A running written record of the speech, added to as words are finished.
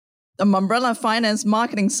the Mumbrella Finance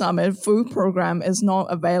Marketing Summit full program is now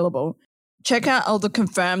available. Check out all the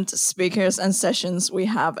confirmed speakers and sessions we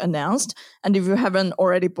have announced. And if you haven't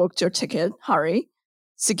already booked your ticket, hurry.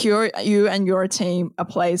 Secure you and your team a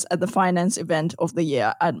place at the finance event of the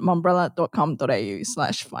year at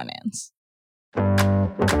mumbrella.com.au/finance.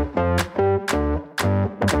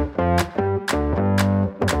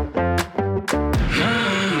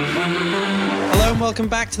 Welcome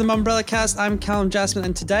back to the Mumbrella Cast. I'm Callum Jasmine,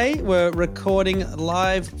 and today we're recording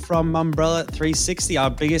live from Mumbrella 360, our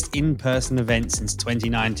biggest in-person event since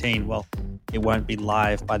 2019. Well, it won't be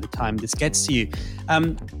live by the time this gets to you.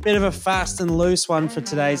 Bit of a fast and loose one for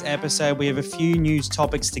today's episode. We have a few news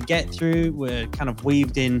topics to get through. We're kind of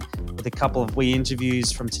weaved in with a couple of wee interviews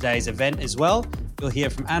from today's event as well. You'll hear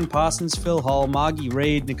from Anne Parsons, Phil Hall, Margie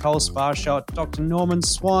Reed, Nicole Sparshot, Dr. Norman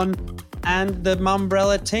Swan, and the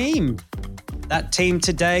Mumbrella team. That team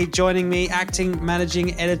today, joining me, acting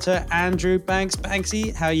managing editor Andrew Banks.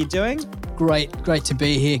 Banksy, how are you doing? Great to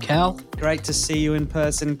be here, Cal. Great to see you in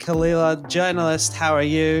person. Kalila, journalist, how are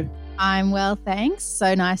you? I'm well, thanks.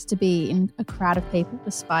 So nice to be in a crowd of people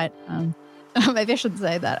despite, maybe I shouldn't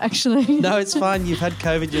say that actually. No, it's fine. You've had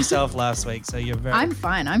COVID yourself last week, so you're I'm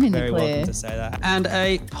fine. I'm in the clear. Very welcome to say that. And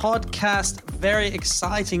a podcast, very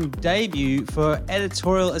exciting debut for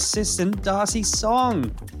editorial assistant Darcy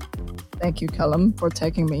Song. Thank you, Callum, for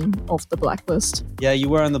taking me off the blacklist. Yeah, you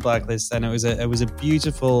were on the blacklist, and it was a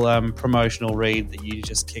beautiful promotional read that you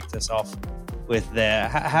just kicked us off with there.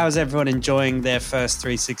 How's everyone enjoying their first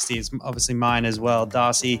 360? It's obviously mine as well.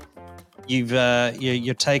 Darcy,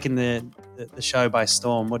 you're taking the show by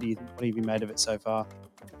storm. What have you made of it so far?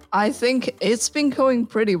 I think it's been going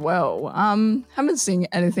pretty well. Haven't seen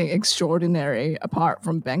anything extraordinary apart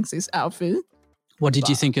from Banksy's outfit. What did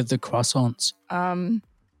you think of the croissants?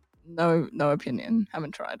 No opinion.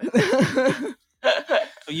 Haven't tried it. Well,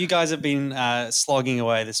 you guys have been slogging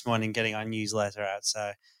away this morning, getting our newsletter out.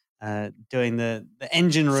 So doing the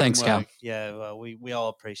engine room Thanks, work. Cal. Yeah, well, we all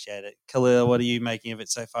appreciate it. Khalil, what are you making of it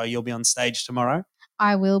so far? You'll be on stage tomorrow?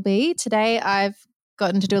 I will be. Today I've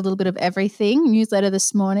gotten to do a little bit of everything. Newsletter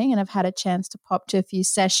this morning, and I've had a chance to pop to a few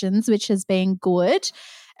sessions, which has been good.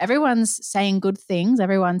 Everyone's saying good things.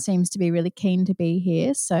 Everyone seems to be really keen to be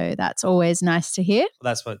here. So that's always nice to hear. Well,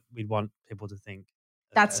 that's what we'd want people to think.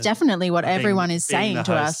 That's definitely what everyone is saying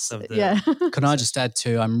to us. Yeah. Can I just add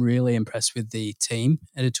too, I'm really impressed with the team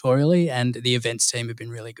editorially, and the events team have been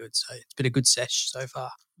really good. So it's been a good sesh so far.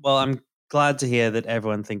 Well, I'm glad to hear that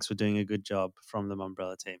everyone thinks we're doing a good job from the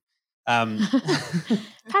Mumbrella team.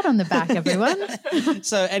 Pat on the back, everyone.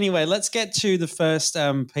 So anyway, let's get to the first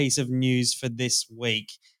piece of news for this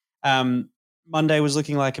week. Monday was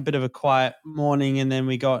looking like a bit of a quiet morning, and then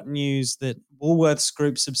we got news that Woolworths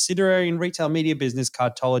Group subsidiary in retail media business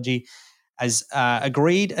Cartology has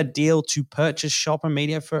agreed a deal to purchase Shopper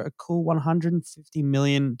Media for a cool $150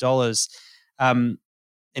 million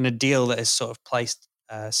in a deal that has sort of placed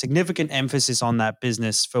significant emphasis on that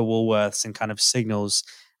business for Woolworths and kind of signals,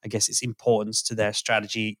 I guess, its importance to their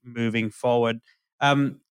strategy moving forward.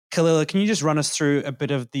 Kalila, can you just run us through a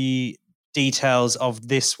bit of the details of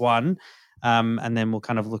this one, and then we'll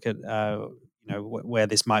kind of look at where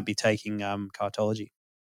this might be taking Cartology?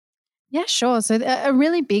 Yeah, sure. So a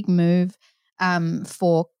really big move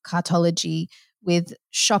for Cartology, with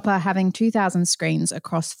Shopper having 2,000 screens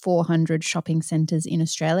across 400 shopping centres in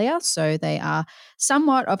Australia. So they are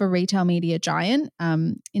somewhat of a retail media giant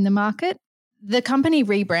in the market. The company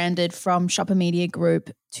rebranded from Shopper Media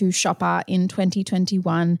Group to Shopper in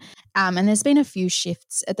 2021, and there's been a few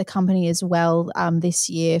shifts at the company as well this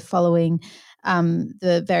year following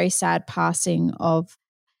the very sad passing of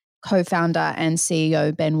co-founder and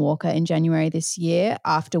CEO Ben Walker in January this year,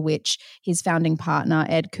 after which his founding partner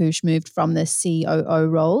Ed Kush moved from the COO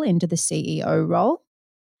role into the CEO role.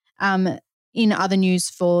 In other news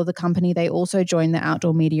for the company, they also joined the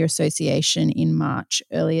Outdoor Media Association in March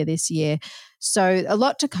earlier this year. So a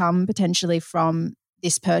lot to come potentially from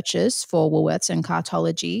this purchase for Woolworths and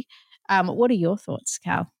Cartology. What are your thoughts,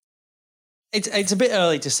 Cal? It's a bit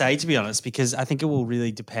early to say, to be honest, because I think it will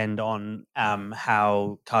really depend on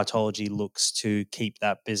how Cartology looks to keep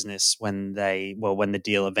that business when the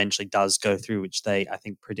deal eventually does go through, which they, I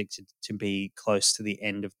think, predicted to be close to the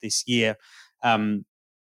end of this year.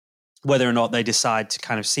 Whether or not they decide to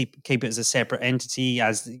kind of keep it as a separate entity,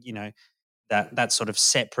 as that sort of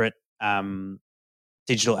separate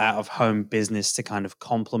digital out-of-home business to kind of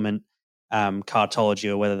complement Cartology,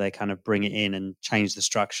 or whether they kind of bring it in and change the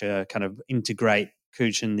structure, kind of integrate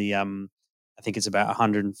Kuch and the I think it's about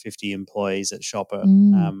 150 employees at Shopper.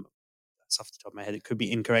 That's off the top of my head. It could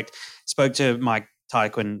be incorrect. Spoke to Mike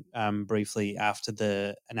Taekwon briefly after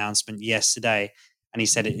the announcement yesterday, and he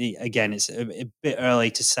said again, it's a bit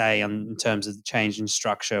early to say in terms of the change in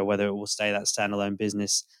structure whether it will stay that standalone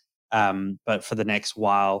business. But for the next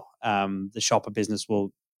while, the shopper business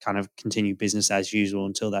will kind of continue business as usual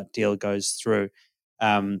until that deal goes through.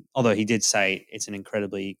 Although he did say it's an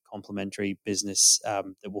incredibly complementary business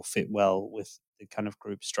that will fit well with the kind of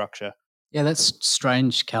group structure. Yeah, that's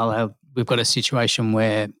strange, Cal, how we've got a situation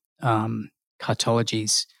where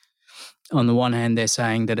Cartology's, on the one hand, they're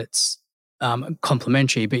saying that it's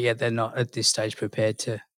complementary, but yet they're not at this stage prepared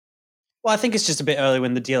to. Well, I think it's just a bit early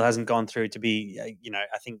when the deal hasn't gone through to be,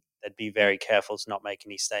 I think they'd be very careful to not make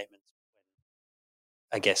any statements.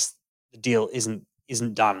 I guess the deal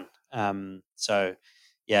isn't done. So,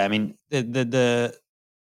 yeah, I mean, the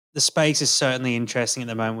space is certainly interesting at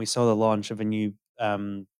the moment. We saw the launch of a new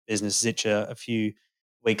business, Zitcher, a few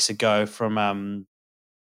weeks ago from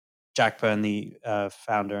Jack Byrne, the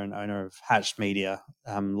founder and owner of Hatched Media,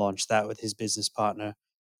 launched that with his business partner,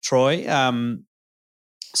 Troy.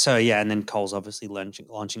 So, yeah, and then Coles obviously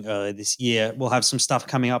launching earlier this year. We'll have some stuff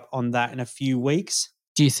coming up on that in a few weeks.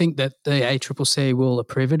 Do you think that the ACCC will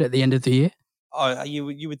approve it at the end of the year? Oh, you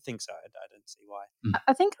would think so. I don't see why.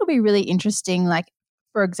 I think it'll be really interesting, like,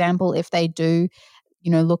 for example, if they do,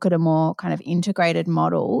 look at a more kind of integrated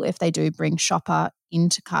model, if they do bring Shopper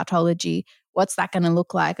into Cartology, what's that going to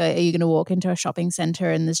look like? Are you going to walk into a shopping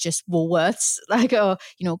centre and there's just Woolworths,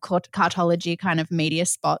 Cartology kind of media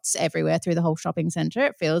spots everywhere through the whole shopping centre?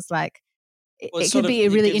 It feels like it could be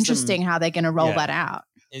really interesting how they're going to roll that out.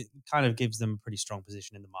 It kind of gives them a pretty strong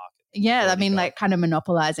position in the market. Yeah, I mean, like kind of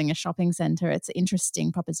monopolising a shopping centre. It's an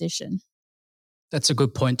interesting proposition. That's a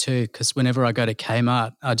good point too, because whenever I go to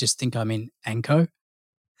Kmart, I just think I'm in Anko.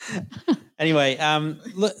 Anyway,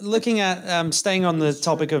 looking at staying on the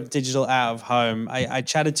topic of digital out of home, I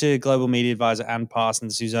chatted to global media advisor Anne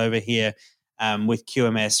Parsons, who's over here with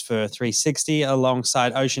QMS for 360,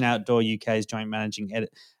 alongside Ocean Outdoor UK's joint managing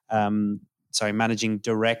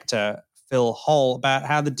director Phil Hall, about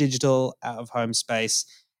how the digital out of home space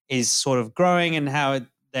is sort of growing and how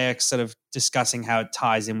they're sort of discussing how it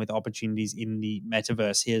ties in with opportunities in the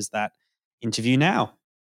metaverse. Here's that interview now.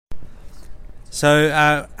 So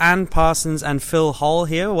Anne Parsons and Phil Hall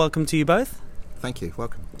here. Welcome to you both. Thank you.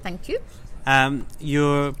 Welcome. Thank you.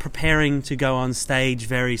 You're preparing to go on stage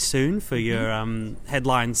very soon for your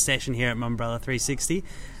headline session here at Mumbrella 360.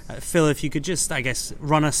 Phil, if you could just, I guess,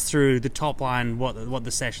 run us through the top line, what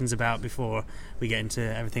the session's about before we get into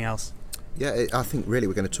everything else. Yeah, I think really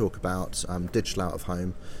we're going to talk about digital out of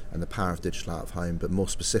home and the power of digital out of home, but more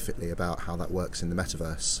specifically about how that works in the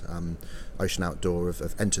metaverse. Ocean Outdoor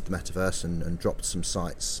have entered the metaverse and dropped some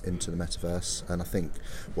sites into the metaverse, and I think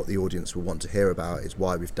what the audience will want to hear about is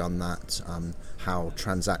why we've done that, how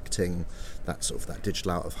transacting that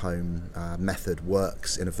digital out of home method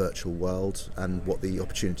works in a virtual world, and what the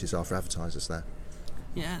opportunities are for advertisers there.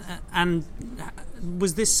 Yeah, and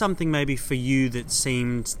was this something maybe for you that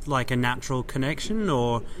seemed like a natural connection,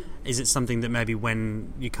 or is it something that maybe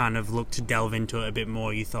when you kind of looked to delve into it a bit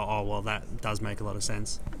more, you thought, oh, well, that does make a lot of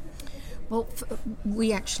sense? Well,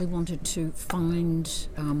 we actually wanted to find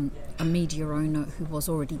a media owner who was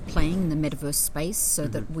already playing the metaverse space so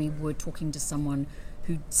that we were talking to someone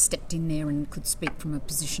who stepped in there and could speak from a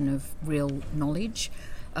position of real knowledge.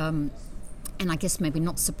 And I guess maybe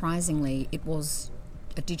not surprisingly, it was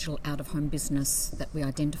a digital out-of-home business that we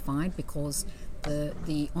identified, because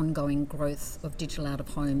the ongoing growth of digital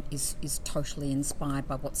out-of-home is totally inspired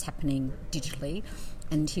by what's happening digitally.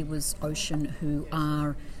 And here was Ocean, who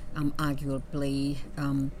are arguably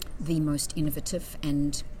the most innovative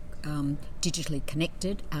and digitally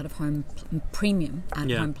connected out-of-home premium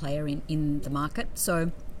out-of-home player in the market.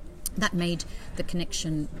 So that made the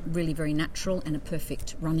connection really very natural and a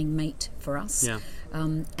perfect running mate for us. Yeah.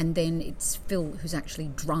 And then it's Phil who's actually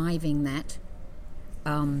driving that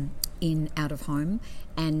in out of home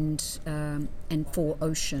and for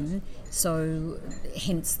Ocean. So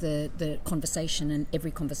hence the conversation, and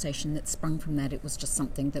every conversation that sprung from that, it was just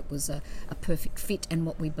something that was a perfect fit and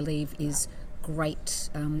what we believe is great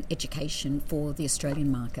education for the Australian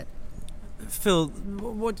market. Phil,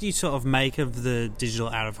 what do you sort of make of the digital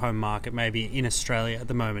out-of-home market maybe in Australia at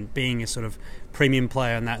the moment, being a sort of premium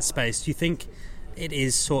player in that space? Do you think it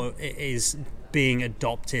is being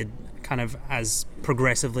adopted kind of as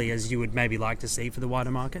progressively as you would maybe like to see for the wider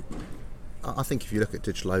market? I think if you look at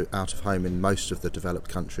digital out of home in most of the developed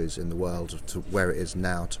countries in the world, to where it is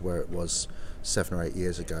now to where it was 7 or 8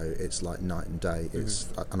 years ago, it's like night and day.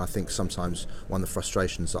 And I think sometimes one of the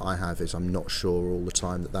frustrations that I have is I'm not sure all the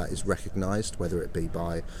time that is recognised, whether it be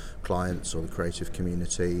by clients or the creative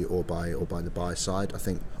community or by the buy side. I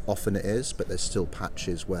think often it is, but there's still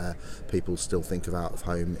patches where people still think of out of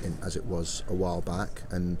home as it was a while back.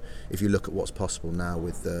 And if you look at what's possible now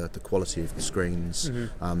with the quality of the screens,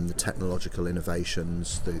 the technological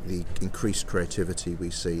innovations, the increased creativity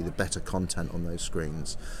we see, the better content on those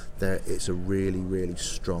screens, it's a really, really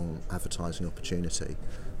strong advertising opportunity.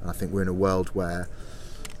 And I think we're in a world where,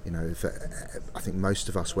 I think most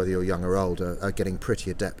of us, whether you're young or old, are getting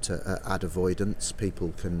pretty adept at ad avoidance. People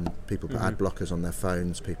put ad blockers on their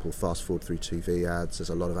phones, people fast forward through TV ads, there's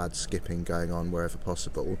a lot of ad skipping going on wherever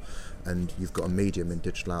possible, and you've got a medium in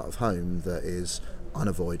digital out of home that is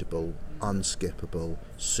unavoidable, unskippable,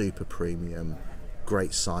 super premium,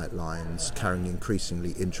 great sight lines, carrying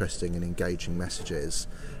increasingly interesting and engaging messages.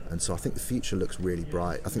 And so I think the future looks really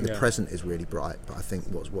bright. I think the present is really bright, but I think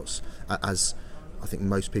I think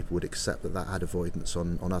most people would accept that ad avoidance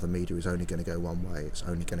on other media is only going to go one way. It's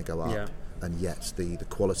only going to go up. And yet the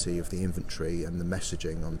quality of the inventory and the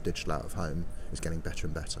messaging on digital out of home is getting better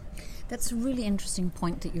and better. That's a really interesting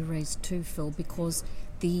point that you raised too, Phil, because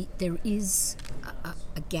there is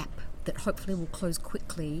a gap that hopefully will close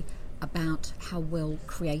quickly about how well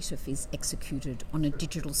creative is executed on a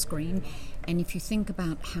digital screen. And if you think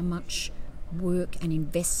about how much work and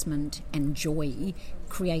investment and joy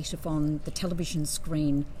creative on the television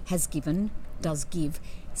screen does give,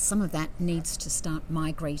 some of that needs to start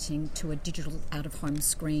migrating to a digital out-of-home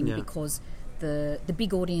screen, because the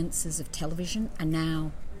big audiences of television are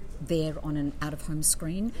now there on an out-of-home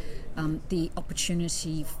screen. The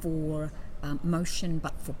opportunity for motion,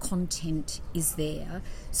 but for content is there.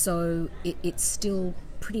 So it's still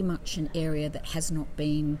pretty much an area that has not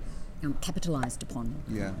been capitalised upon.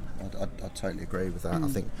 Yeah, I totally agree with that. I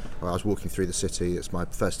think I was walking through the city. It's my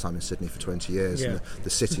first time in Sydney for 20 years, and the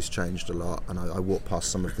city's changed a lot. And I walked past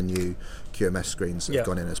some of the new QMS screens that have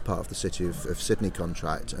gone in as part of the City of Sydney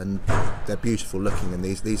contract, and they're beautiful looking. And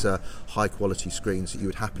these are high quality screens that you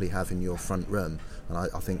would happily have in your front room. And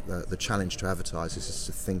I think the challenge to advertisers is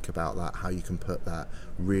to think about that, how you can put that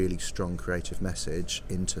really strong creative message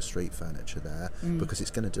into street furniture there, because it's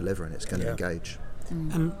going to deliver and it's going to engage.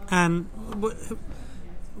 And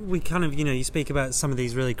we kind of, you speak about some of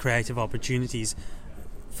these really creative opportunities.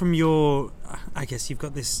 From I guess you've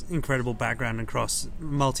got this incredible background across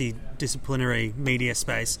multidisciplinary media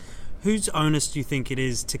space. Whose onus do you think it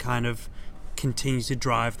is to kind of continue to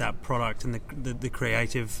drive that product and the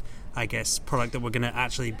creative, I guess, product that we're going to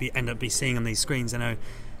actually end up seeing on these screens? I know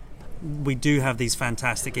we do have these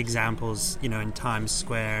fantastic examples, in Times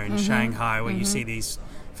Square and Shanghai, where you see these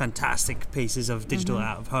fantastic pieces of digital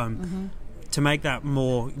out of home. To make that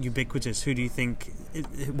more ubiquitous, who do you think,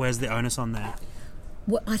 where's the onus on that?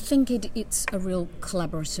 Well, I think it's a real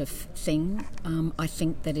collaborative thing. I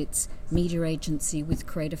think that it's media agency with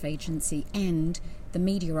creative agency, and the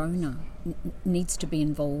media owner needs to be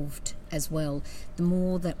involved as well. The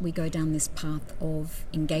more that we go down this path of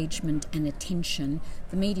engagement and attention,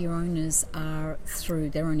 the media owners are,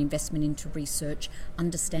 through their own investment into research,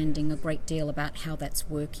 understanding a great deal about how that's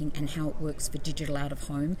working and how it works for digital out of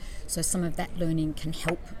home. So some of that learning can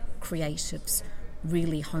help creatives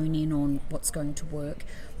really hone in on what's going to work.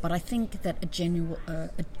 But I think that a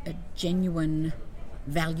genuine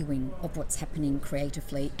valuing of what's happening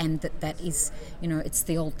creatively, and that is, it's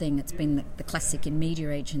the old thing. It's been the classic in media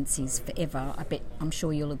agencies forever. I'm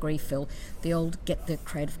sure you'll agree, Phil. The old get the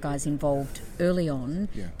creative guys involved early on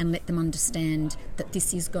and let them understand that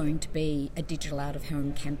this is going to be a digital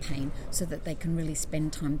out-of-home campaign, so that they can really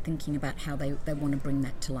spend time thinking about how they want to bring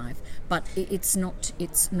that to life. But it's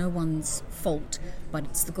no one's fault, but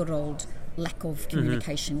it's the good old lack of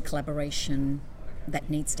communication, collaboration that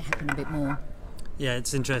needs to happen a bit more. Yeah,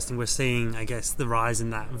 it's interesting. We're seeing, I guess, the rise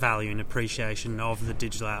in that value and appreciation of the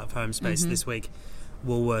digital out-of-home space. This week,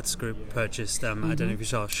 Woolworths Group purchased, I don't know if you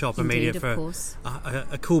saw, Shopper Media for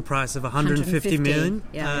a cool price of $150 million.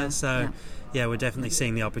 We're definitely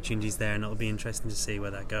seeing the opportunities there, and it'll be interesting to see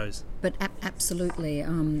where that goes. But absolutely,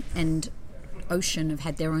 and Ocean have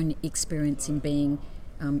had their own experience in being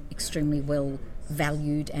extremely well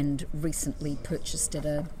valued and recently purchased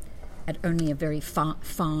at only a very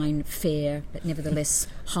fine, fair, but nevertheless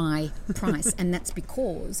high price. And that's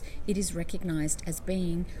because it is recognised as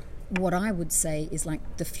being what I would say is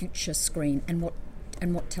like the future screen, and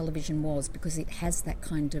what television was, because it has that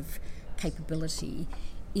kind of capability.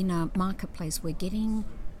 In a marketplace where getting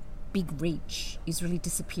big reach is really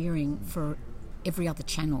disappearing for every other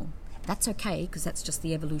channel, That's okay, because that's just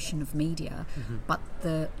the evolution of media. But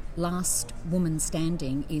the last woman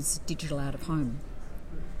standing is digital out of home.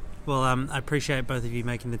 Well, I appreciate both of you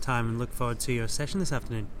making the time and look forward to your session this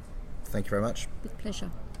afternoon. Thank you very much. With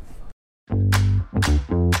pleasure.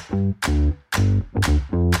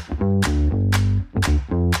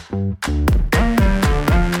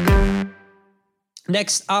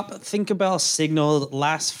 Next up, Thinkerbell signalled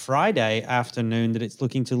last Friday afternoon that it's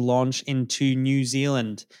looking to launch into New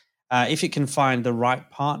Zealand if it can find the right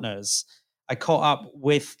partners. I caught up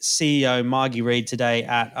with CEO Margie Reid today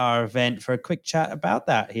at our event for a quick chat about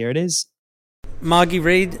that. Here it is. Margie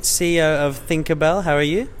Reid, CEO of Thinkerbell. How are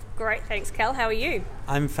you? Great, thanks, Cal. How are you?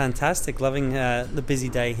 I'm fantastic. Loving the busy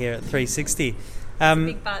day here at 360.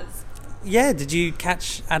 Big buzz. Yeah, did you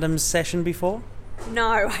catch Adam's session before?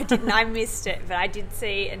 No, I didn't. I missed it, but I did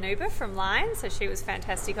see Anuba from Lion, so she was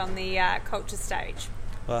fantastic on the culture stage.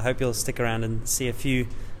 Well, I hope you'll stick around and see a few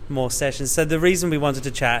more sessions. So the reason we wanted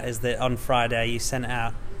to chat is that on Friday you sent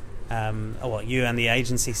out, you and the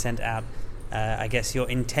agency sent out, I guess, your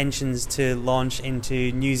intentions to launch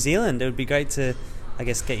into New Zealand. It would be great to, I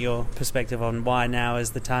guess, get your perspective on why now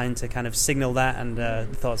is the time to kind of signal that and the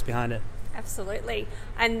thoughts behind it. Absolutely.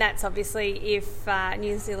 And that's obviously if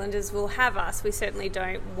New Zealanders will have us. We certainly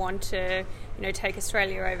don't want to, take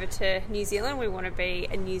Australia over to New Zealand. We want to be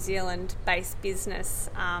a New Zealand-based business,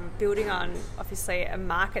 building on, obviously, a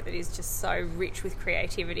market that is just so rich with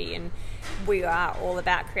creativity, and we are all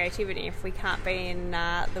about creativity. If we can't be in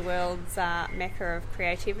the world's mecca of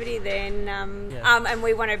creativity, then and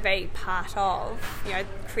we want to be part of,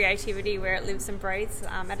 creativity where it lives and breathes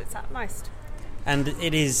at its utmost. And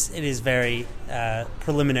it is very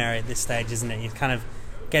preliminary at this stage, isn't it? You're kind of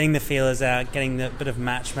getting the feelers out, getting the bit of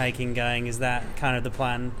matchmaking going. Is that kind of the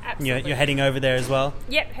plan? Absolutely. You're heading over there as well?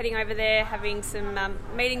 Yep, heading over there, having some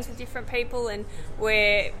meetings with different people, and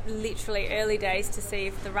we're literally early days to see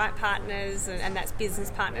if the right partners, and that's business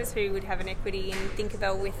partners who would have an equity in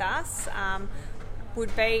Thinkerbell with us,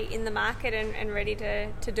 would be in the market and ready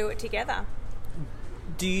to do it together.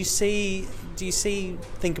 Do you see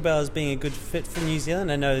Thinkerbell as being a good fit for New Zealand?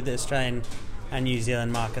 I know the Australian and New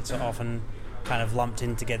Zealand markets are often kind of lumped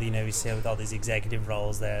in together. We see with all these executive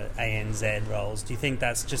roles, their ANZ roles. Do you think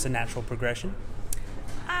that's just a natural progression?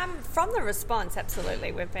 From the response,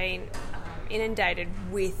 absolutely. We've been inundated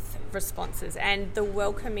with responses, and the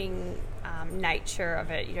welcoming nature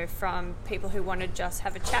of it, from people who want to just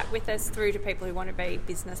have a chat with us through to people who want to be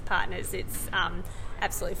business partners. It's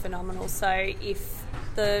absolutely phenomenal. So if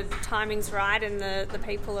the timing's right and the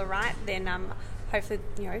people are right, then hopefully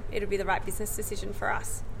it'll be the right business decision for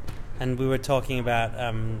us. And we were talking about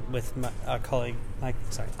with our colleague,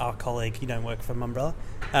 you don't work for Mumbrella,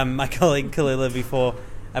 my colleague Kalila before,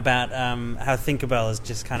 about how Thinkerbell is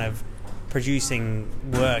just kind of producing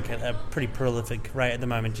work at a pretty prolific rate at the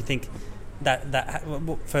moment. Do you think that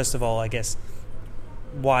first of all, I guess,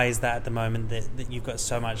 why is that at the moment that you've got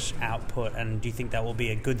so much output, and do you think that will be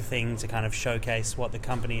a good thing to kind of showcase what the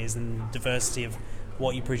company is and the diversity of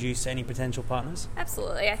what you produce to any potential partners?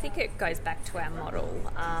 Absolutely. I think it goes back to our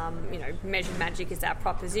model. Measured magic is our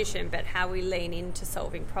proposition, but how we lean into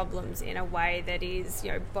solving problems in a way that is,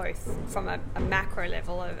 both from a macro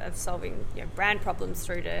level of solving brand problems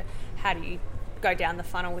through to how do you go down the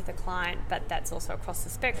funnel with a client, but that's also across the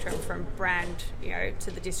spectrum from brand, to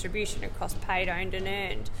the distribution across paid, owned and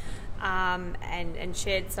earned, and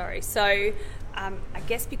shared, So I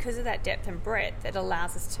guess because of that depth and breadth, it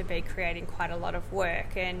allows us to be creating quite a lot of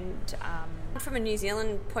work. And from a New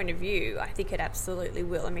Zealand point of view, I think it absolutely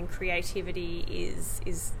will. I mean, creativity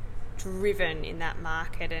is driven in that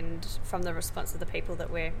market, and from the response of the people that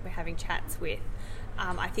we're having chats with,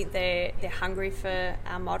 I think they're hungry for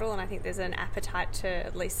our model, and I think there's an appetite to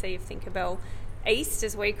at least see if Thinkerbell East,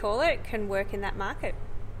 as we call it, can work in that market.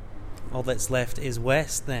 All that's left is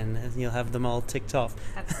West, then, and you'll have them all ticked off.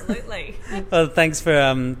 Absolutely. Well, thanks for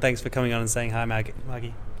coming on and saying hi,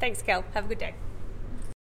 Margie. Thanks, Kel. Have a good day.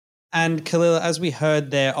 And Kalila, as we heard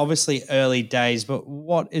there, obviously early days, but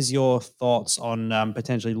what is your thoughts on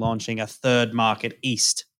potentially launching a third market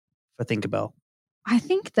east for Thinkerbell? I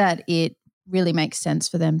think that it really makes sense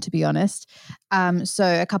for them, to be honest.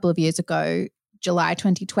 So a couple of years ago, July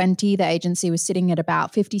 2020, the agency was sitting at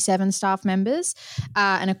about 57 staff members.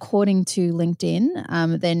 And according to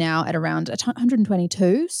LinkedIn, they're now at around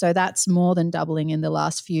 122. So that's more than doubling in the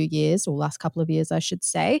last few years, or last couple of years, I should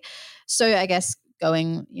say. So I guess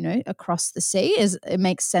going, across the sea it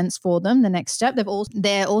makes sense for them. The next step,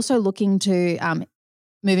 they're also looking to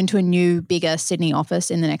move into a new, bigger Sydney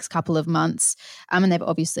office in the next couple of months. And they've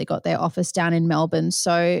obviously got their office down in Melbourne.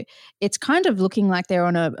 So it's kind of looking like they're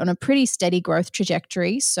on a pretty steady growth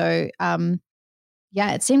trajectory. So,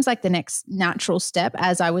 it seems like the next natural step,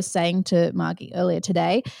 as I was saying to Margie earlier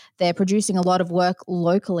today, they're producing a lot of work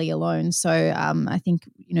locally alone. So I think,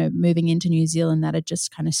 moving into New Zealand, that'd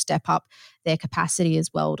just kind of step up their capacity as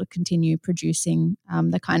well to continue producing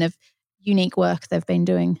the kind of unique work they've been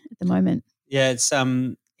doing at the moment. Yeah, it's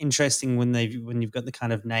interesting when you've got the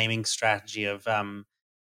kind of naming strategy of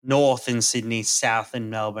north in Sydney, south in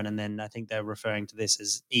Melbourne, and then I think they're referring to this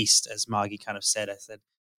as east, as Margie kind of said. I said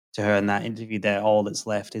to her in that interview there, all that's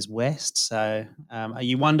left is west. So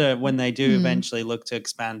you wonder when they do eventually look to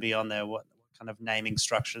expand beyond there, what kind of naming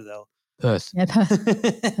structure they'll... Perth. Yeah,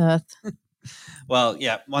 Perth. Well,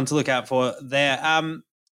 yeah, one to look out for there.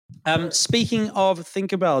 Speaking of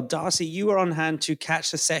Thinkerbell, Darcy, you were on hand to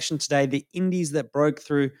catch the session today, the indies that broke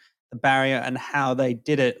through the barrier and how they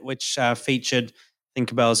did it, which featured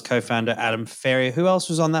Thinkerbell's co-founder Adam Ferrier. Who else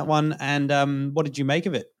was on that one, and what did you make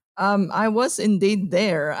of it? I was indeed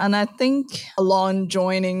there, and I think along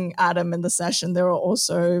joining Adam in the session, there were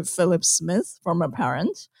also Philip Smith from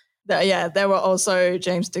Apparent. There were also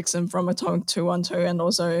James Dixon from Atomic 212 and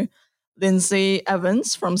also Lindsay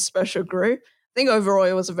Evans from Special Group. I think overall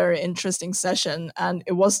it was a very interesting session, and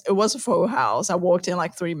it was a full house. I walked in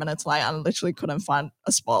like 3 minutes late and literally couldn't find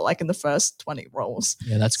a spot like in the first 20 rows.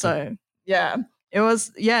 Yeah, that's good. So yeah,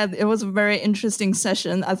 it was a very interesting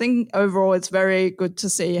session. I think overall it's very good to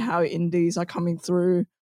see how indies are coming through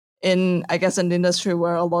in, I guess, an industry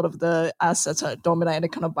where a lot of the assets are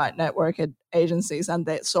dominated kind of by network agencies, and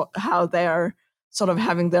how they are sort of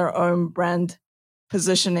having their own brand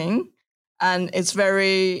positioning. And it's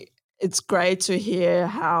great to hear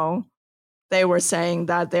how they were saying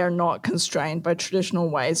that they're not constrained by traditional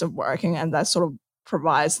ways of working, and that sort of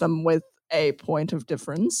provides them with a point of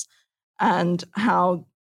difference, and how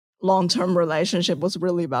long-term relationship was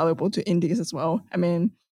really valuable to indies as well. I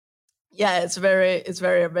mean, yeah, it's very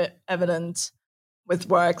evident with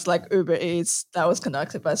works like Uber Eats that was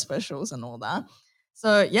conducted by Specials and all that.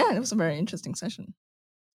 So yeah, it was a very interesting session.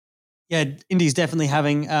 Yeah, indies definitely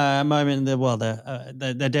having a moment in the world.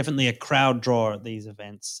 They're definitely a crowd drawer at these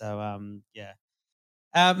events. So yeah.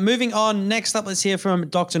 Moving on, next up, let's hear from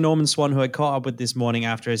Dr. Norman Swan, who I caught up with this morning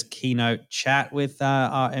after his keynote chat with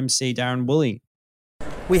our MC, Darren Woolley.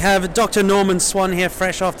 We have Dr. Norman Swan here,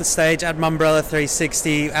 fresh off the stage at Mumbrella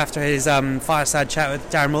 360 after his fireside chat with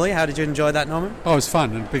Darren Woolley. How did you enjoy that, Norman? Oh, it was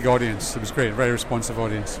fun and big audience. It was great, very responsive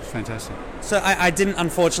audience. Fantastic. So I didn't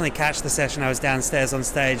unfortunately catch the session. I was downstairs on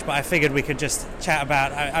stage, but I figured we could just chat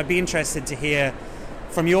about. I'd be interested to hear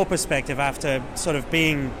from your perspective after sort of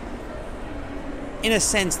being, in a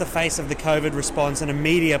sense, the face of the COVID response and a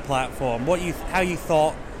media platform. How you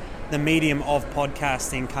thought the medium of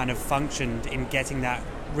podcasting kind of functioned in getting that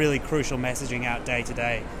really crucial messaging out day to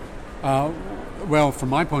day. Well, from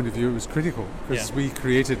my point of view, it was critical because we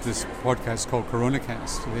created this podcast called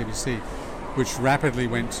CoronaCast at ABC, which rapidly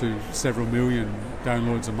went to several million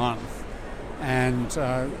downloads a month, and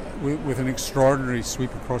with an extraordinary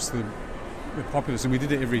sweep across the populace. And we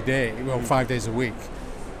did it every day, 5 days a week,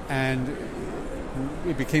 and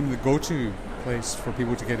it became the go-to place for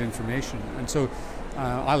people to get information. And so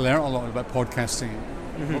I learned a lot about podcasting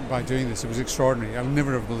by doing this. It was extraordinary. I would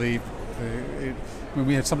never have believed when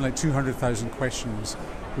we had something like 200,000 questions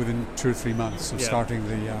within 2 or 3 months of starting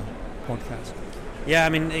the podcast. Yeah, I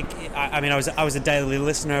mean, I was a daily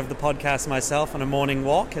listener of the podcast myself on a morning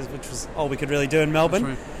walk, which was all we could really do in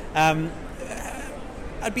Melbourne. Right.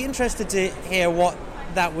 I'd be interested to hear what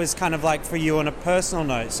that was kind of like for you on a personal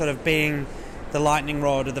note, sort of being the lightning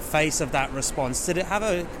rod or the face of that response. Did it have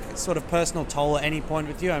a sort of personal toll at any point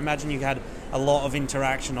with you? I imagine you had a lot of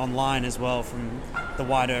interaction online as well from the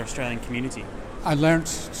wider Australian community. I learned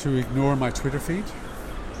to ignore my Twitter feed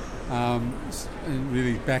and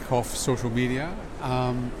really back off social media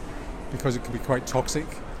because it can be quite toxic.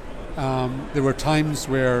 There were times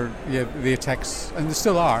where the attacks, and there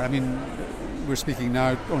still are. I mean, we're speaking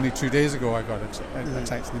now, only 2 days ago I got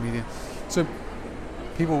attacks in the media. So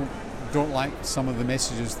people don't like some of the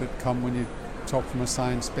messages that come when you talk from a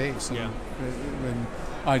science base and when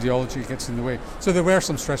ideology gets in the way. So there were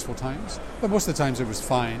some stressful times, but most of the times it was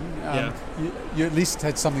fine. You at least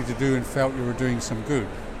had something to do and felt you were doing some good.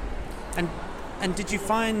 And did you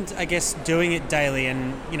find, I guess, doing it daily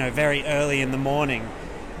and, very early in the morning,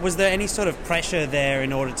 was there any sort of pressure there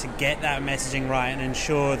in order to get that messaging right and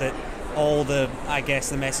ensure that all the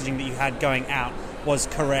messaging that you had going out was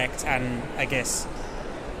correct and, I guess,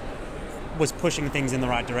 was pushing things in the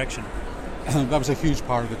right direction? That was a huge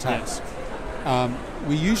part of the task.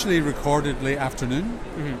 We usually recorded late afternoon,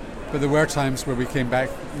 but there were times where we came back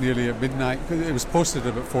nearly at midnight. It was posted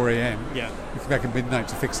about 4 a.m. Yeah. We came back at midnight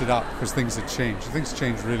to fix it up because things had changed. Things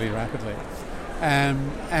changed really rapidly.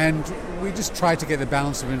 And we just tried to get the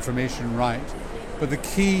balance of information right. But the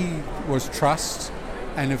key was trust.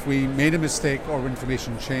 And if we made a mistake or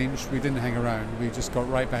information changed, we didn't hang around. We just got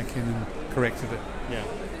right back in and corrected it. Yeah.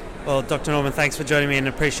 Well, Dr. Norman, thanks for joining me and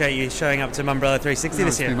appreciate you showing up to Mumbrella 360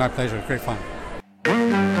 this year. It's been my pleasure. Great fun.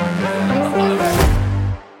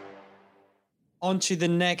 On to the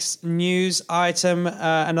next news item.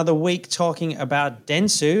 Another week talking about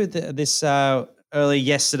Dentsu. This early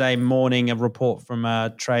yesterday morning, a report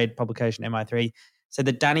from trade publication MI3 said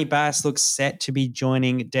that Danny Bass looks set to be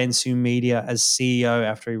joining Dentsu Media as CEO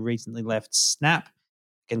after he recently left Snap,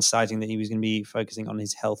 again citing that he was going to be focusing on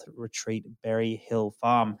his health retreat, Berry Hill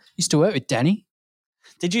Farm. Used to work with Danny.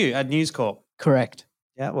 Did you at News Corp? Correct.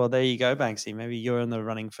 Yeah, well, there you go, Banksy. Maybe you're in the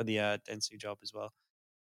running for the Dentsu job as well.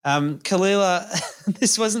 Kalila,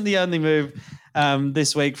 this wasn't the only move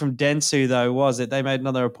this week from Dentsu, though, was it? They made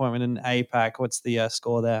another appointment in APAC. What's the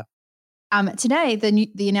score there? Today,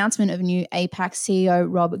 the announcement of new APAC CEO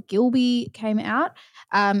Rob Gilby came out.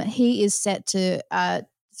 He is set to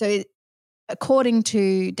according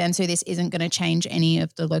to Dentsu, this isn't going to change any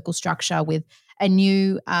of the local structure, with a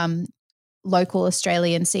new local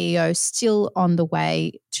Australian CEO still on the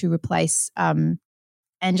way to replace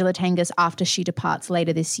Angela Tengus after she departs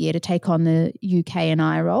later this year to take on the UK and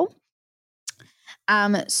I role.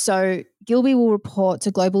 So Gilby will report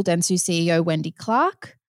to Global Dentsu CEO Wendy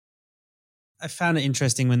Clark. I found it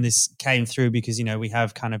interesting when this came through because, you know, we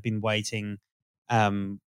have kind of been waiting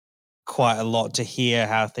quite a lot to hear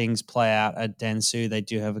how things play out at Dentsu. They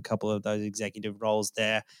do have a couple of those executive roles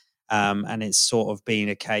there. And it's sort of been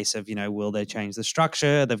a case of, you know, will they change the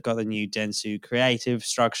structure? They've got the new Dentsu creative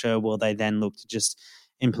structure. Will they then look to just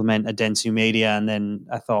implement a Dentsu Media? And then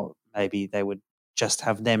I thought maybe they would just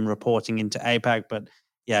have them reporting into APAC. But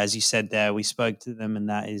yeah, as you said there, we spoke to them and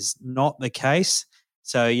that is not the case.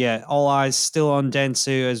 So yeah, all eyes still on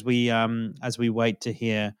Dentsu as we wait to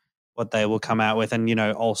hear what they will come out with, and you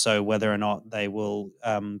know also whether or not they will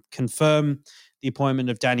confirm the appointment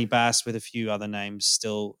of Danny Bass, with a few other names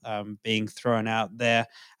still being thrown out there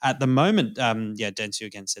at the moment. Dentsu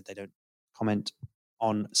again said they don't comment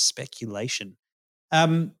on speculation.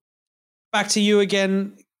 Back to you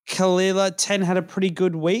again, Kalila. 10 had a pretty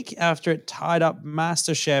good week after it tied up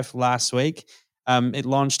MasterChef last week. It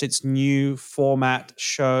launched its new format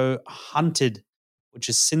show, Hunted, which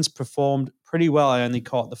has since performed pretty well. I only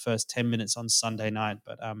caught the first 10 minutes on Sunday night,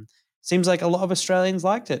 but seems like a lot of Australians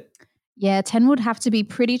liked it. Yeah, 10 would have to be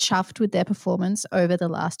pretty chuffed with their performance over the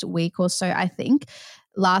last week or so, I think.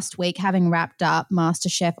 Last week, having wrapped up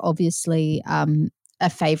MasterChef, obviously a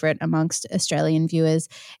favourite amongst Australian viewers,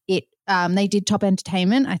 they did top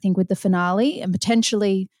entertainment, I think, with the finale, and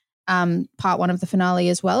potentially part one of the finale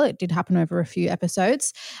as well. It did happen over a few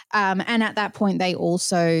episodes. And at that point, they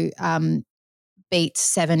also beat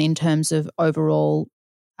 7 in terms of overall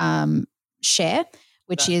share,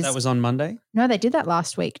 that was on Monday? No, they did that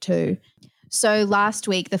last week too. So last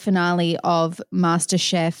week, the finale of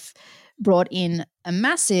MasterChef brought in a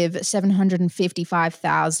massive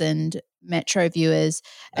 755,000 Metro viewers.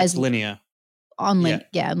 That's linear. On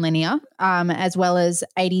linear, as well as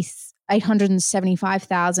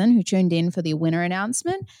 875,000 who tuned in for the winner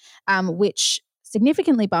announcement, which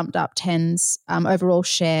significantly bumped up 10's overall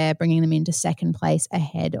share, bringing them into second place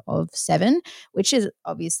ahead of 7, which is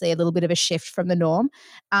obviously a little bit of a shift from the norm.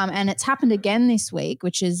 And it's happened again this week,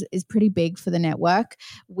 which is pretty big for the network,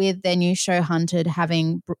 with their new show Hunted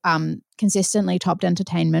having consistently topped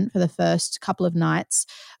entertainment for the first couple of nights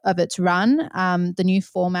of its run. The new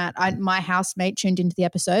format, my housemate tuned into the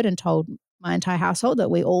episode and told my entire household that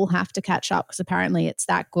we all have to catch up because apparently it's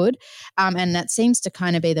that good. And that seems to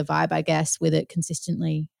kind of be the vibe, I guess, with it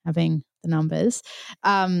consistently having the numbers.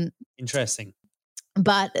 Interesting.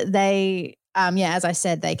 But they, as I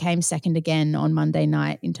said, they came second again on Monday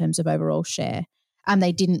night in terms of overall share.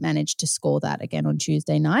 They didn't manage to score that again on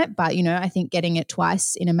Tuesday night. But, you know, I think getting it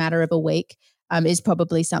twice in a matter of a week is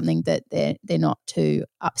probably something that they're not too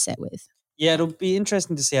upset with. Yeah, it'll be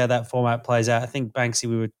interesting to see how that format plays out. I think, Banksy,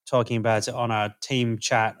 we were talking about it on our team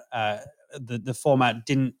chat. The format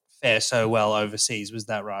didn't fare so well overseas. Was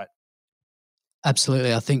that right?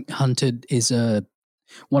 Absolutely. I think Hunted is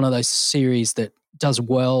one of those series that does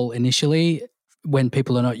well initially when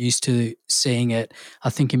people are not used to seeing it. I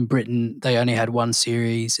think in Britain they only had one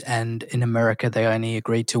series, and in America they only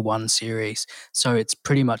agreed to one series. So it's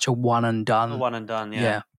pretty much a one and done. A one and done,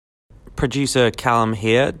 yeah. producer Callum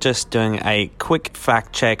here, just doing a quick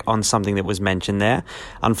fact check on something that was mentioned there.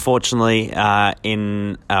 Unfortunately,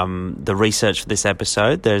 in the research for this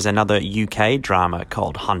episode, there's another UK drama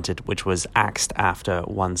called Hunted, which was axed after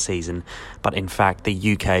one season. But in fact,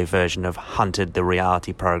 the UK version of Hunted, the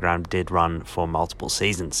reality program, did run for multiple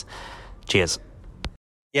seasons. Cheers.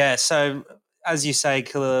 Yeah, so as you say,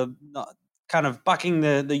 Khalil, kind of bucking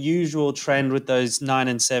the usual trend with those 9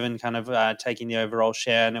 and 7 kind of taking the overall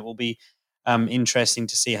share, and it will be interesting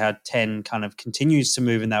to see how 10 kind of continues to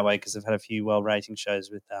move in that way, because they've had a few well-rating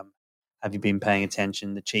shows with Have You Been Paying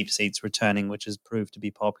Attention, the cheap seats returning, which has proved to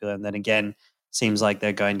be popular. And then again, seems like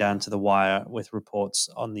they're going down to the wire with reports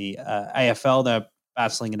on the AFL. They're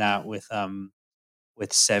battling it out with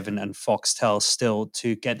 7 and Foxtel still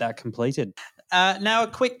to get that completed. Now a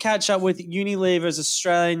quick catch up with Unilever's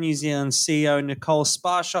Australian-New Zealand CEO Nicole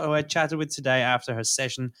Sparshott, who I chatted with today after her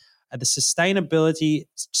session at the sustainability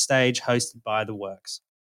stage hosted by The Works.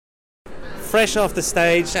 Fresh off the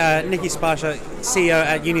stage, Nikki Sparshott, CEO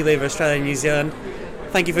at Unilever Australia-New Zealand.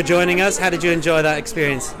 Thank you for joining us. How did you enjoy that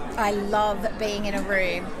experience? I love being in a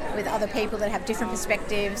room with other people that have different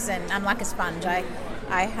perspectives, and I'm like a sponge.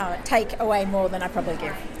 I take away more than I probably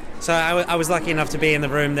give. So I was lucky enough to be in the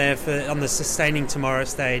room there on the Sustaining Tomorrow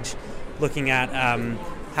stage, looking at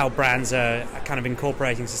how brands are kind of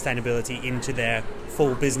incorporating sustainability into their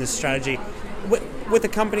full business strategy. With a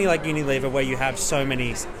company like Unilever, where you have so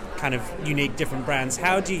many kind of unique different brands,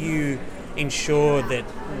 how do you ensure that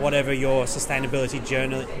whatever your sustainability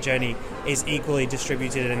journey is equally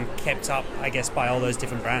distributed and kept up, I guess, by all those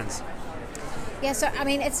different brands? Yeah, so I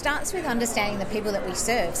mean, it starts with understanding the people that we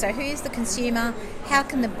serve. So who's the consumer? How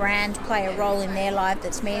can the brand play a role in their life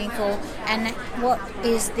that's meaningful? And what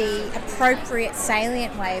is the appropriate,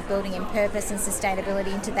 salient way of building in purpose and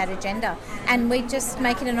sustainability into that agenda? And we just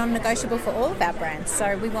make it a non-negotiable for all of our brands.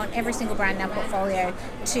 So we want every single brand in our portfolio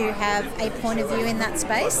to have a point of view in that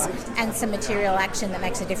space and some material action that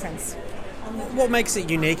makes a difference. What makes it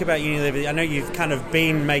unique about Unilever? I know you've kind of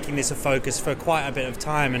been making this a focus for quite a bit of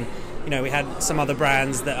time, and we had some other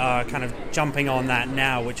brands that are kind of jumping on that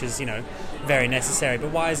now, which is very necessary.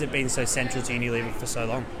 But why has it been so central to Unilever for so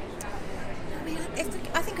long?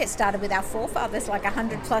 I think it started with our forefathers like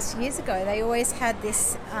 100 plus years ago. They always had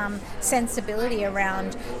this sensibility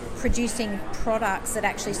around producing products that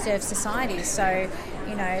actually serve society. So,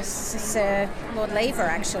 Sir Lord Lever,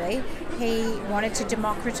 actually, he wanted to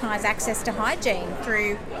democratise access to hygiene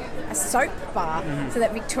through a soap bar so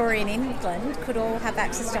that Victorian England could all have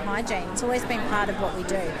access to hygiene. It's always been part of what we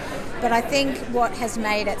do. But I think what has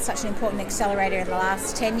made it such an important accelerator in the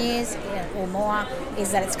last 10 years or more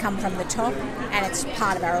is that it's come from the top and it's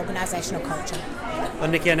part of our organisational culture. Well,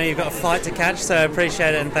 Nikki, I know you've got a flight to catch, so I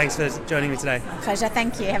appreciate it, and thanks for joining me today. Pleasure,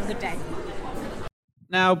 thank you. Have a good day.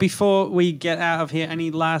 Now, before we get out of here,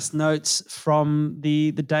 any last notes from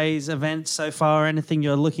the day's event so far? Anything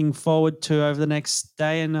you're looking forward to over the next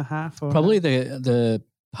day and a half? Or probably the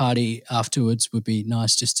party afterwards would be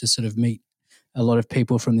nice, just to sort of meet a lot of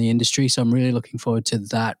people from the industry. So I'm really looking forward to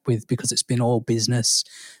that because it's been all business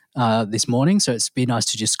this morning. So it's been nice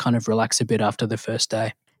to just kind of relax a bit after the first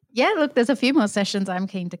day. Yeah, look, there's a few more sessions I'm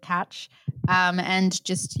keen to catch, and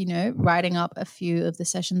just, writing up a few of the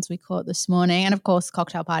sessions we caught this morning. And of course,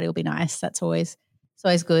 cocktail party will be nice. It's always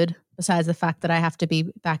good, besides the fact that I have to be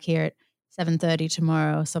back here at 7:30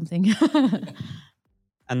 tomorrow or something.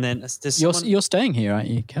 And then you're staying here, aren't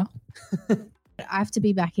you, Cal? I have to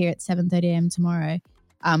be back here at 7:30 a.m. tomorrow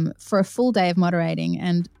for a full day of moderating.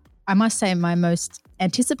 And I must say my most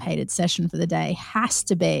anticipated session for the day has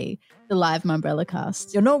to be the live Mumbrella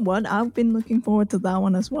cast. You know what? I've been looking forward to that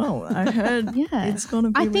one as well. I heard it's going to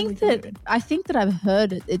be good. I think that I've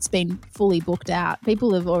heard it's been fully booked out.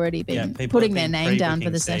 People have already been putting their name down for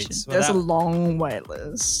the session. Well, there's a long wait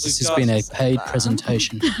list. This has been a paid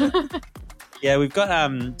presentation. Yeah, we've got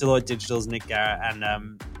Deloitte Digital's Nick Garrett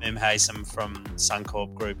and Mim Haysom from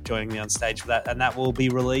Suncorp Group joining me on stage for that, and that will be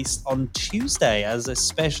released on Tuesday as a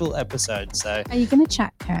special episode. So, are you going to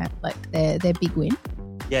chat, Kat, like their big win?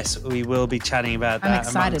 Yes, we will be chatting about that. I'm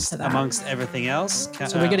excited for that. Amongst everything else.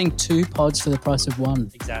 So we're getting 2 pods for the price of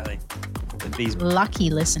 1. Exactly. These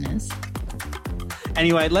lucky listeners.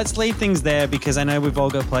 Anyway, let's leave things there because I know we've all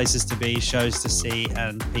got places to be, shows to see,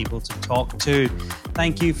 and people to talk to.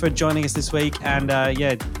 Thank you for joining us this week, and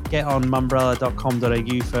get on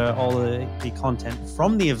mumbrella.com.au for all the content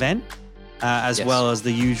from the event, as well as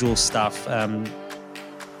the usual stuff.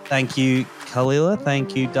 Thank you, Khalila.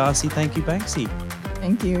 Thank you, Darcy. Thank you, Banksy.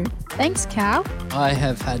 Thank you. Thanks, Cal. I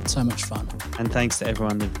have had so much fun. And thanks to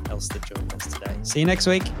everyone else that joined us today. See you next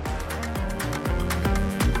week.